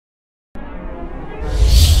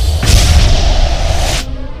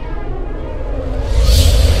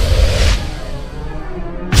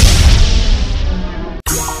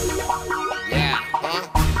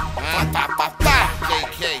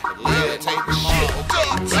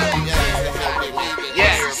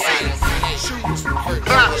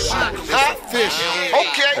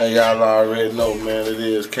Man, y'all already know, man, it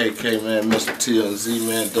is KK, man, Mr. TLZ,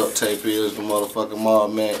 man. Ducktape is the motherfucking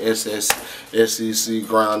mob, man. SEC,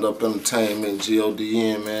 Ground Up Entertainment,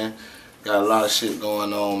 GODN, man. Got a lot of shit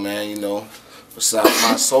going on, man, you know. Besides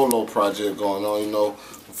my solo project going on, you know.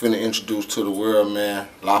 I'm finna introduce to the world, man.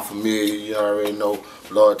 La Familia, you already know.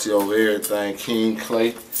 Loyalty over everything. King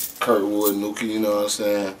Clay, Kirkwood, Nukie, you know what I'm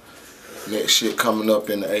saying. Next shit coming up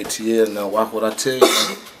in the ATL. Now watch what I tell you,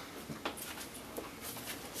 man.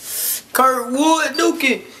 Kirkwood,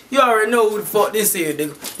 Nukie, you already know who the fuck this is,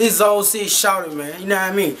 nigga. This is old shit shouting, man. You know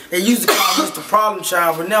what I mean? They used to call us the problem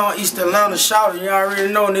child, but now East Atlanta shouting. You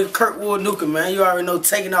already know, nigga. Kirkwood, Nukie, man. You already know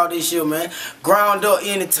taking all this shit, man. Ground Up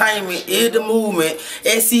Entertainment is the movement.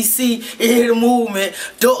 SEC is the movement.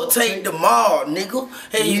 Ducktape the mob, nigga.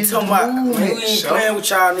 Hey, you talking about? Man, we ain't playing with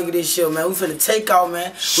y'all, nigga. This shit, man. We finna take off,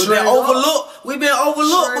 man. We been overlooked. We been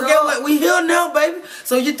overlooked, but get what? We here now, baby.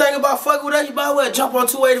 So you think about fucking with us? You might well jump on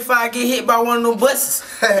 285, get hit by one of them buses.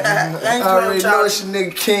 I already know it's your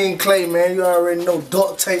nigga King Clay, man. You already know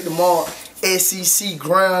Ducktape the mob, SEC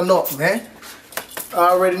Ground Up, man. I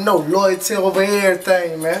already know loyalty over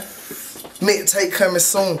everything, man. Mixtape coming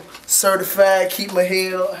soon. Certified, keep my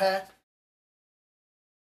head up high.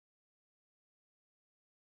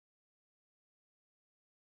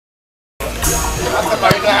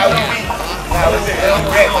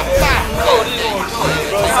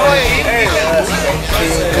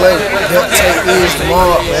 King Clay, Ducktape is the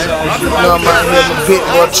mob, man. You know I'm out here with a bit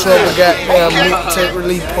more trouble, goddamn Mixtape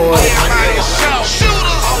release party.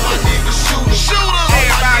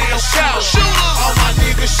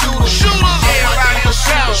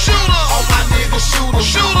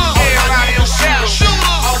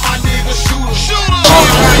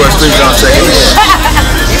 First please don't check it in.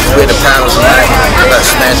 We're the paddles tonight. Let's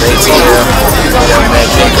smash the ATL. Young man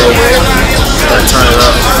can't go with. Let's turn it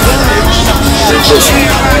up.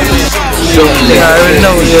 Nigga, I already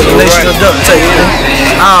know you're the nation of Ducktape, man.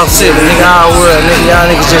 All city, nigga, all world, nigga. Y'all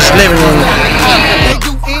niggas just living in it. They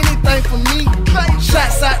do anything for me.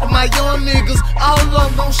 Shots out to my young niggas, all of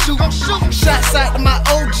them gon' shoot. Shots out to my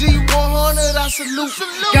OG 100, I salute.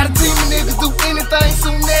 Got a team of niggas do anything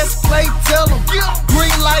soon as play, tell them.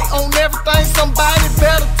 Green light on everything, somebody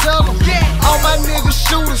better tell them. All my niggas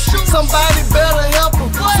shooters, somebody better help them.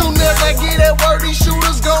 Soon as I get that word, these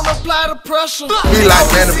shooters gon' apply the pressure. We like,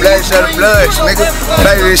 man, the black shut of blood, nigga.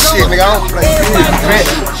 Play this shit, nigga. I don't play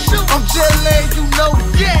this. I'm just letting you know,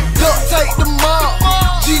 Ducktape the mob,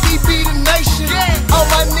 GDB the nation. All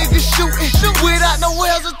my niggas shooting without no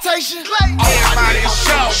hesitation. Everybody a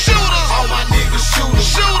shooter. All my niggas shooter.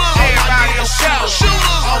 Everybody a shooter.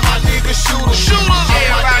 All my niggas shooter.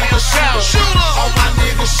 Everybody a shooter. All my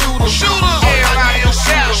niggas shooter. Everybody a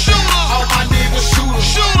shooter. All my niggas shooter.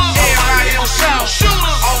 Everybody a shooter.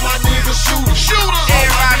 All my niggas shooter.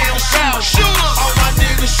 Everybody a shooter. All my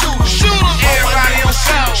niggas shooter. Everybody a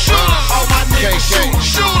shooter. All my niggas shooter. Everybody a shooter. All my niggas shooter.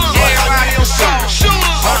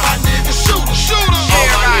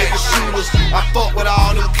 I fuck with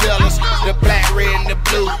all them killers, the black, red, and the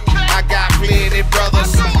blue. I got plenty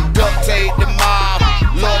brothers, Ducktape the mob,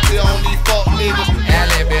 loyalty on these fuck niggas.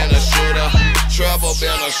 Alley been a shooter, Trouble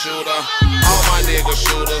been a shooter. All my niggas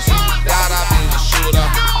shooters, Dada been a shooter.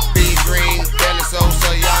 B Green, Belly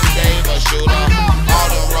Sosa, Young Dave a shooter. All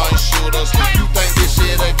them run shooters. You think this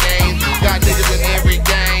shit a game? Got niggas in every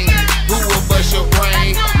gang. Who will bust your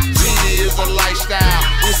brain? GD is a lifestyle,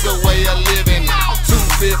 it's a way of living.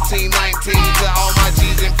 15, 19 to all my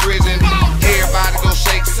G's in prison. Everybody gon'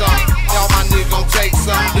 shake some. All my niggas gon' take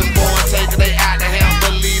some. Them boys take it, they out the hand.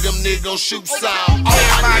 Believe them niggas gon' shoot some.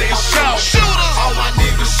 Everybody a shooter. All my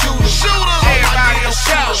niggas shooter. Everybody a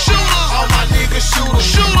shooter. All my niggas shooter.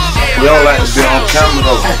 We don't like to be on camera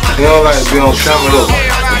though. We don't like to be on camera though.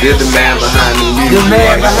 This the man behind the music. The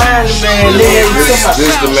man behind the man, This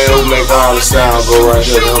is the man who make all the sound go right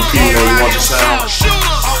here. Them people, you want the sound?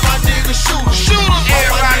 All my niggas shooter.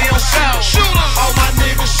 Everybody a shooter. All my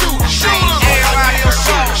niggas shooter. Everybody a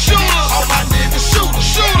shooter. All my niggas shooter.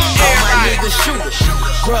 Everybody a shooter.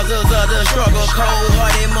 Brothers of the struggle,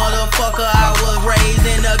 cold-hearted motherfucker. I was raised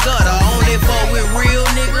in the gutter. Only fuck with real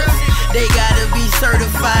niggas. They gotta be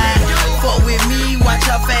certified. Fuck with me, watch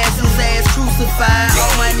how fast his ass crucified.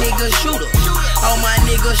 All my niggas shooters. All my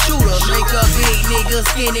niggas shooters. Make a big nigga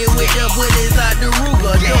skinny with the bullets out the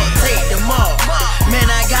Ruger. Ducktape the mob. Man,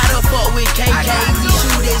 I gotta fuck with KK. We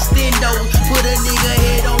shoot extendo. Put a nigga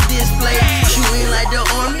head on display. Shooting like the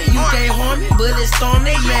army. You can't harm me. Bullets storm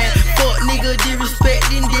they man. Fuck nigga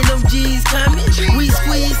disrespecting. Then them G's coming. We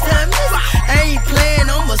squeeze tummies. I ain't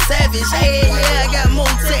playing. I'm a savage. Hey, yeah, I got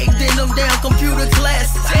more tech than them damn computer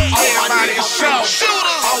classes. Everybody a shooter.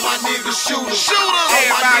 All my niggas shooters. All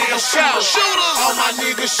my niggas shooters. All my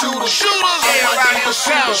niggas shooters. Everybody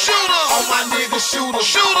shooters. All my niggas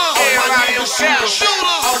shooters. All my niggas shooters.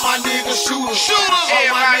 All my niggas shooters. All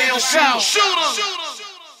my niggas shooters.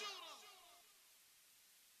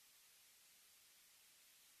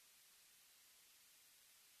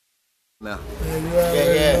 Now.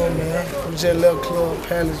 Yeah. Know, man. I'm just a little Club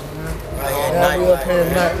Palace, man. Now we up here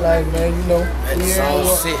nightlife, man, you know. It's on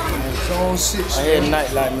shit, man. It's on shit. I had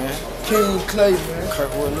nightlife, man. King Clay, man.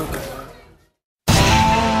 Kirkwood, Nukie.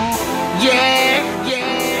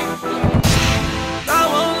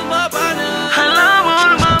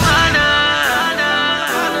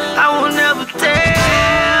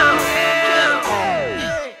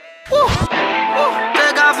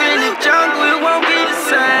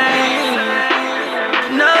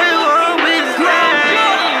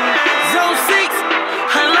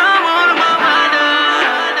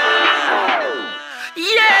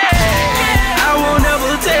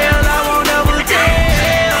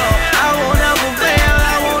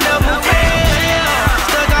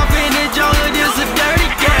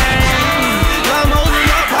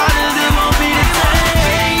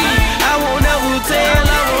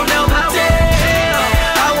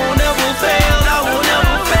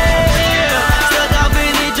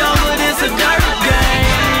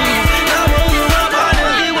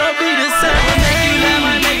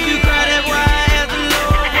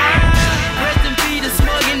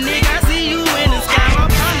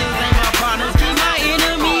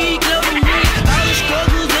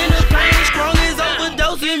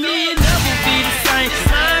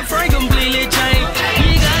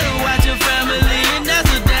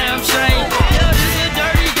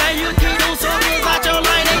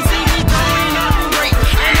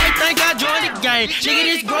 Nigga,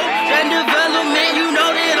 this growth and development, you know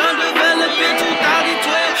that I'm developing.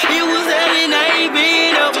 2012, it was hell and I ain't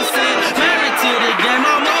been ever since. Married to the game,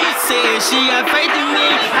 my mama said she got faith in me.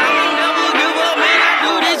 I won't never give up, man, I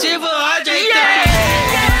do this shit for RJ.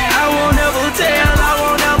 I won't never tell, I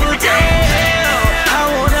won't never tell. I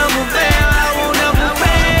won't never fail, I won't never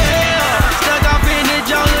fail. Stuck off in the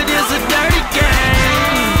jungle, this a dirty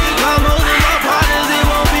game. While most of my partners, it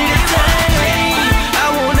won't be the same. I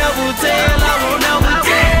won't never tell.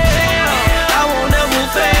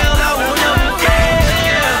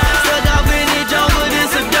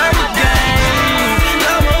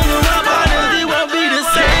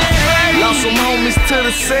 To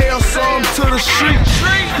the cell, some to the street.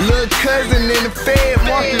 Little cousin in the Fed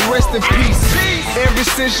market, rest in peace. Ever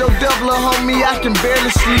since your devil homie, I can barely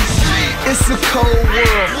sleep. It's a cold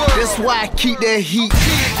world, that's why I keep that heat.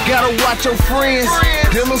 Gotta watch your friends,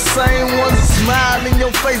 them the same ones that smile in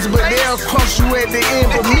your face, but they'll cross you at the end.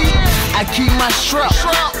 But me, I keep my strap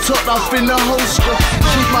tucked off in the holster.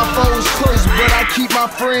 Keep my foes close, but I keep my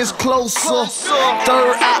friends closer.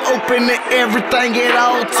 Third eye open to everything at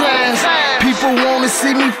all times. People wanna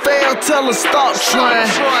see me fail, tell her stop trying.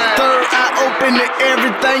 Third eye open to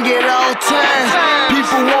everything at all times.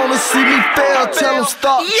 People wanna see me fail, tell them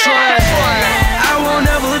stop trying. I won't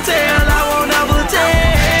never tell, I won't never tell.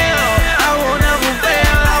 I won't never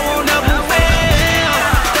fail, I won't never fail.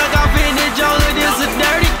 Stuck off in the jungle, this a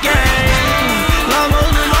dirty game. Long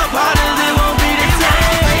most of my partners, it won't be the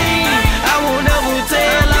same. I won't never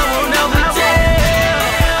tell, I won't never tell.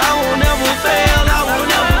 I won't never fail, I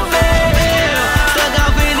won't never fail. Stuck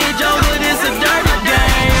off in the jungle, this a dirty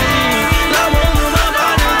game. Long most of my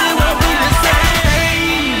partners, it won't be the same.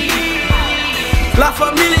 La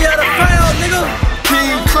Familia the Found, nigga.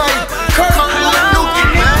 King Clay, Kirkwood, Nukie,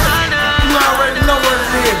 man. You already know what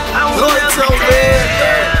it is. Loyalty over there.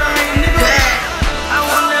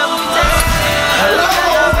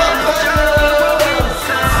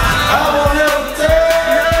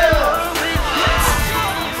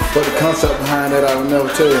 But the concept behind that, I will never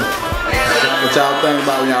tell you. What y'all think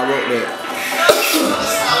about when y'all wrote that?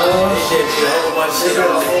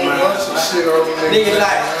 Nigga,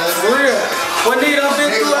 like, for real. When nigga done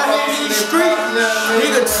been through out here in these streets,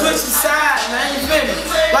 nigga switching sides, man, you feel me?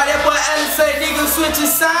 Like that boy Allen say, nigga switching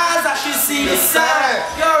sides, I can see the side.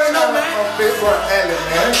 You already know, man. Big boy Allen,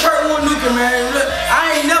 man. Kirkwood, Nukie, man. Look,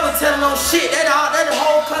 I ain't never telling no shit. That the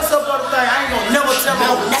whole concept of the thing. I ain't gonna never tell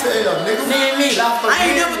no nothing. Nigga, me. I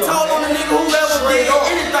ain't never told on a nigga whoever did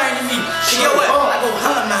anything to me. You get what? I go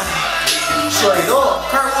holler, man. Straight up.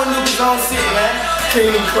 Kirkwood, Nukie's on shit, man.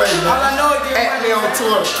 King Clay, man. All I know is at me on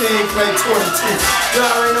tour, King Clay 22. You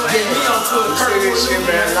already know, at me on tour, Kirkwood, shit,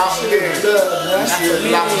 man. Lost again. Lost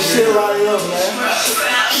shit right here, man.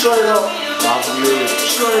 Straight up.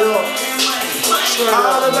 Straight up.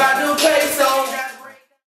 All about the pesos.